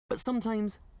But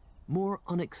sometimes, more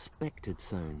unexpected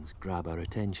sounds grab our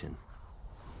attention.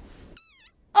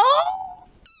 Oh!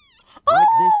 Like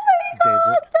this my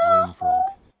desert God! rain frog.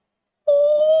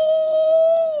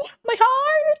 Oh! My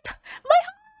heart! My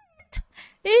heart!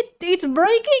 It's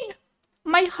breaking!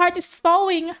 My heart is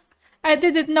falling. I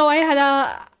didn't know I had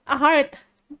a heart.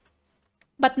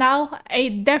 But now, I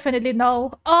definitely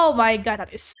know. Oh my God,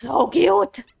 that is so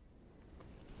cute!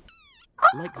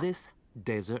 Like this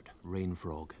desert rain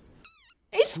frog.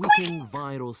 It's Squeaking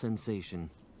viral sensation.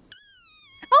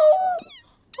 Oh!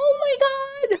 Oh my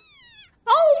God!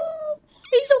 Oh!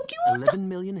 He's so cute! 11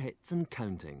 million hits and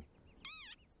counting.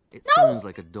 It No! sounds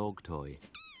like a dog toy.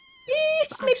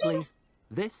 It's But actually,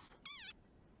 this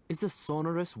is the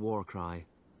sonorous war cry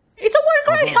It's a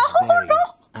war of cry! a Oh very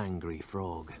no! angry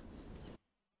frog.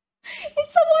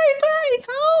 It's a war cry!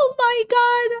 Oh my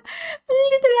God!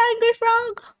 Little angry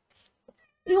frog!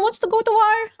 He wants to go to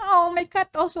war! Oh, my cat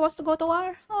also wants to go to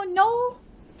war! Oh no!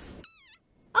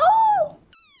 Oh!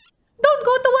 Don't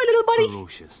go to war, little buddy!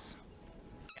 Ferocious.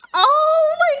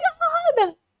 Oh my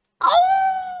God!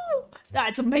 Oh!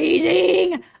 That's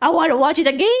amazing! I want to watch it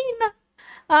again!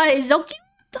 It's so cute!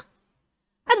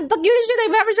 That's the cutest shit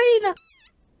I've ever seen!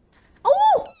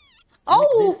 Oh! Oh!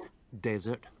 Like this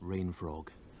desert rain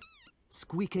frog.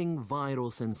 Squeaking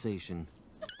viral sensation.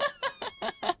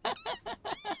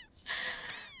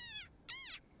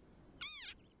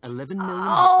 $11 million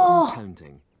hits and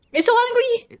counting. It's so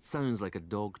angry! It sounds like a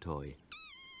dog toy.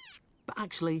 But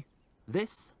actually,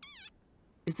 this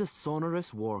is the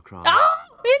sonorous war cry Oh!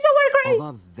 It's a war cry!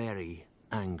 of a very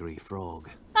angry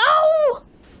frog. Oh!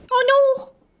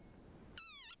 Oh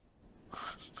no!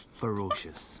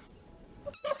 Ferocious.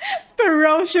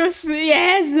 Ferocious,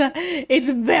 yes! It's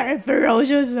very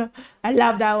ferocious. I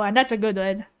love that one. That's a good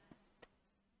one.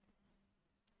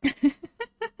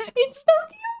 It's so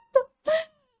cute!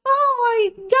 Oh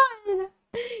my God!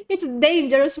 It's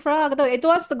dangerous frog, though. It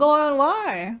wants to go on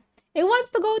war. It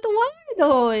wants to go to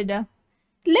war, dude.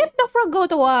 Let the frog go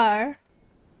to war.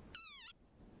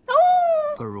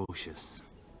 Oh! Ferocious.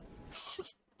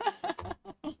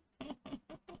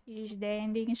 This is the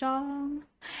ending song.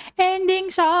 Ending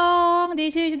song.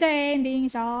 This is the ending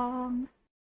song.